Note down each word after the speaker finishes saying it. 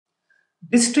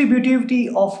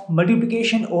Distributivity of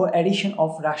multiplication or addition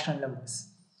of rational numbers.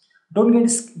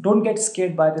 Don't get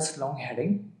scared by this long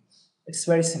heading. It's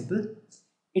very simple.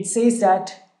 It says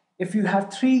that if you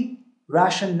have three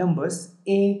rational numbers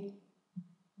a,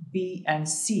 b and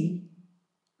c,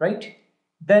 right,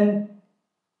 then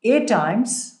a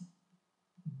times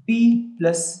b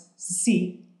plus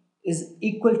c is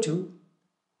equal to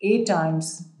a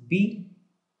times b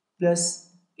plus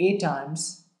a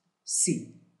times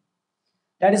c.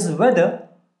 That is whether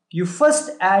you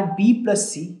first add b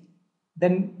plus c,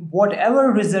 then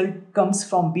whatever result comes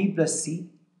from b plus c,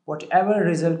 whatever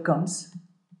result comes,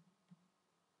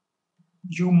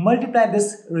 you multiply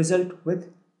this result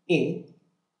with a,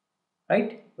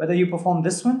 right? Whether you perform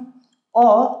this one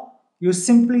or you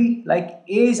simply, like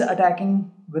a is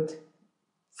attacking with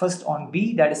first on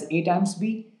b, that is a times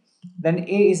b, then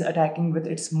a is attacking with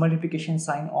its multiplication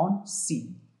sign on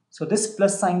c. So this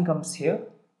plus sign comes here,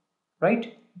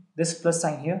 right? This plus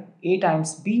sign here, a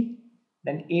times b,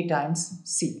 then a times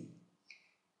c.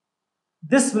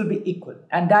 This will be equal,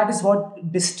 and that is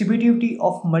what distributivity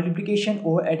of multiplication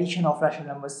or addition of rational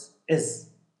numbers is.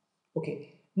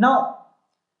 Okay, now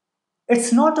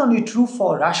it's not only true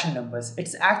for rational numbers,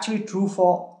 it's actually true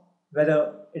for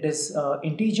whether it is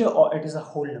integer or it is a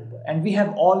whole number. And we have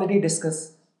already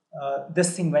discussed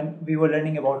this thing when we were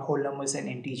learning about whole numbers and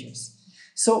integers.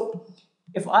 So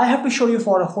if I have to show you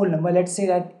for a whole number, let's say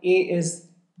that a is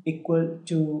equal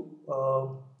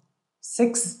to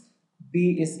 6,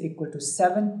 b is equal to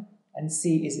 7, and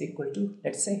c is equal to,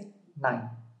 let's say, 9.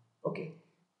 Okay,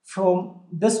 from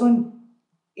this one,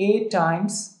 a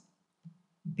times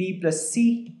b plus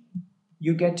c,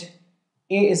 you get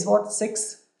a is what,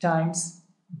 6 times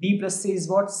b plus c is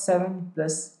what, 7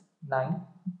 plus 9.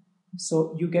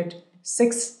 So you get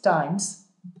 6 times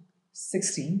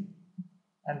 16,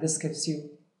 and this gives you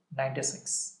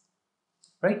 96,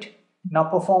 right? Now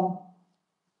perform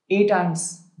a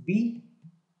times b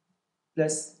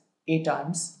plus a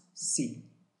times c.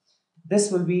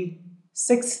 This will be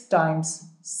 6 times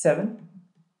 7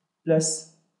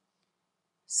 plus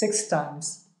 6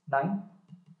 times 9,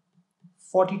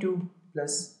 42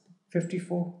 plus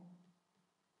 54.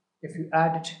 If you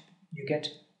add it, you get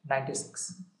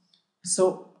 96.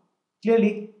 So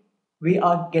clearly we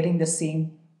are getting the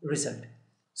same result.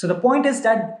 So the point is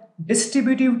that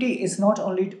distributivity is not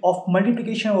only of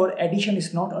multiplication or addition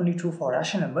is not only true for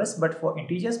rational numbers but for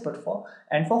integers, but for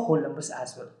whole numbers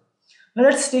as well. Now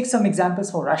let's take some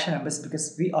examples for rational numbers,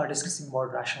 because we are discussing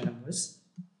about rational numbers.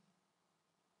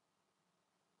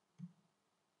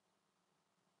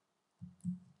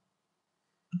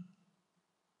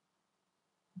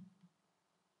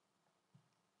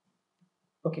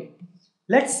 Okay,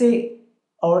 let's say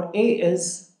our a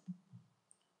is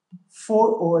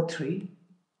 4 over 3,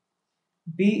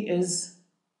 b is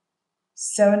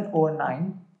 7 over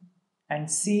 9, and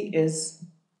c is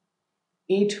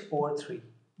 8 over 3.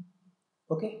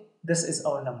 Okay, this is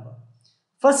our number.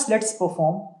 First, let's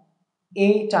perform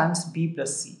a times b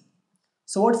plus c.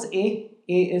 So what's a?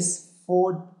 A is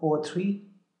 4 over 3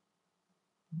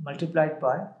 multiplied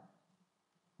by,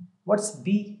 what's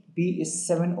b? B is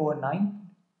 7 over 9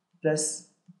 plus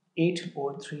 8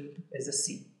 over 3 is the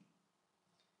c.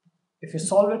 If you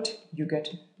solve it, you get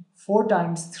 4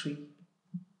 times 3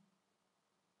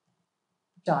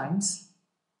 times.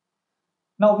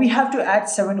 Now we have to add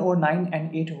 7 over 9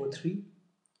 and 8 over 3.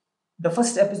 The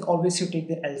first step is always to take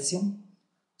the LCM.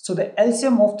 So the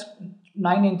LCM of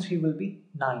 9 and 3 will be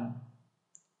 9.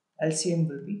 LCM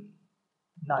will be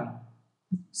 9.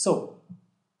 So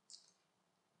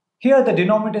here the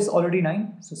denominator is already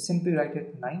 9. So simply write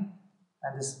it 9,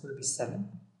 and this will be 7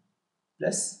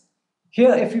 plus.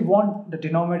 Here if you want the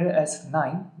denominator as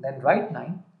 9, then write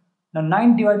 9. Now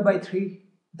 9 divided by 3,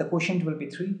 the quotient will be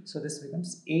 3. So this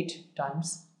becomes 8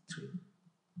 times 3.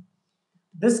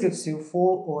 This gives you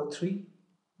 4 over 3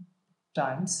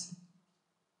 times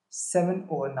 7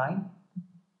 over 9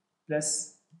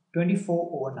 plus 24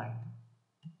 over 9.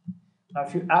 Now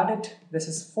if you add it, this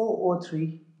is 4 over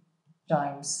 3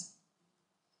 times,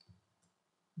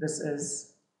 this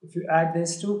is, if you add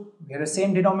these two, we have the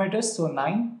same denominators, so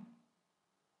 9,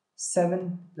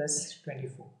 7 plus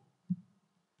 24.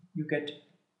 You get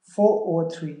 4 over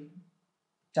 3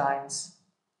 times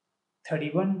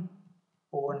 31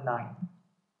 over 9.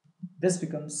 This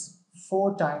becomes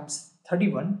 4 times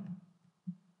 31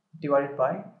 divided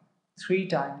by 3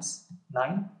 times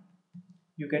 9.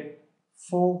 You get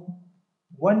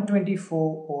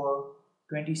 124 over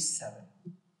 27.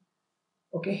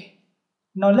 Okay,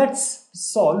 now let's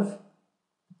solve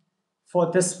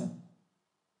for this one.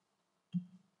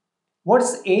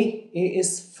 What's a? A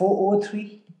is 4 over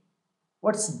 3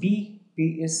 What's B?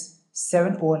 B is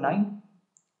 7 over 9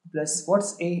 plus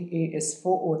what's A? A is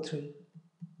 4 over 3.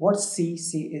 What's C?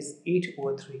 C is 8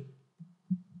 over 3.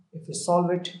 If you solve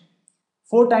it,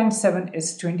 4 times 7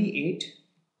 is 28,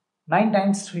 9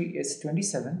 times 3 is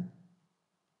 27,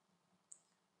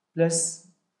 plus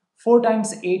 4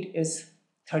 times 8 is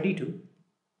 32,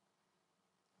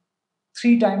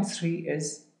 3 times 3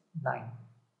 is 9,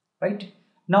 right?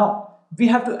 Now, we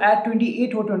have to add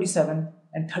 28 over 27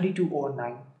 and 32 over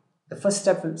 9. The first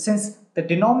step will, since the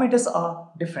denominators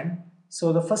are different,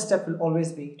 so the first step will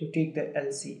always be to take the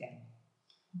LCM.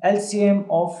 LCM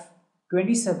of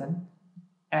 27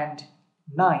 and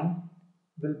 9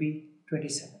 will be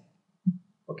 27.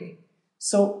 Okay,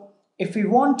 so if we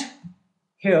want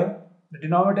here, the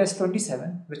denominator is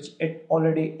 27, which it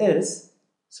already is,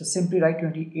 so simply write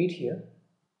 28 here,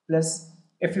 plus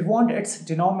if we want its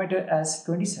denominator as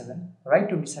 27, write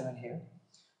 27 here,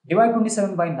 divide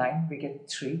 27 by 9, we get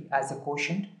 3 as a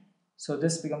quotient, so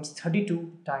this becomes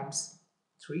 32 times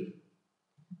 3.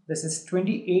 This is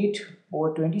 28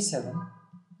 over 27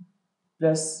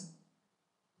 plus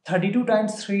 32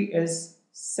 times 3 is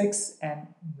 6 and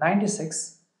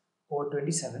 96 over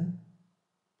 27.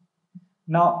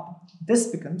 Now this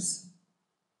becomes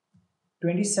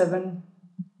 27,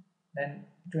 then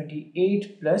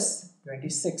 28 plus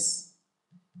 26.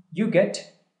 You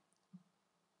get,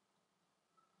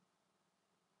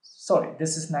 sorry,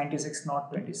 this is 96,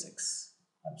 not 26.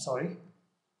 I'm sorry.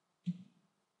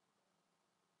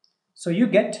 So you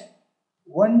get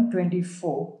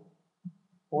 124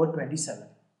 over 27.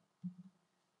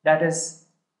 That is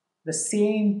the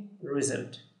same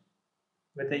result,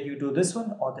 whether you do this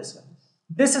one or this one.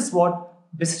 This is what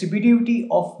distributivity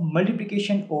of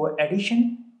multiplication over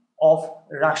addition of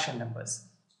rational numbers.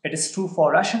 It is true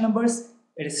for rational numbers,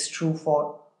 it is true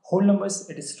for whole numbers,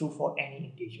 it is true for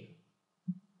any integer.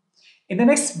 In the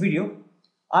next video,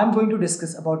 I'm going to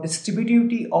discuss about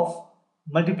distributivity of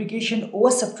multiplication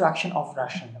over subtraction of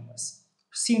rational numbers.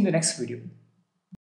 See you in the next video.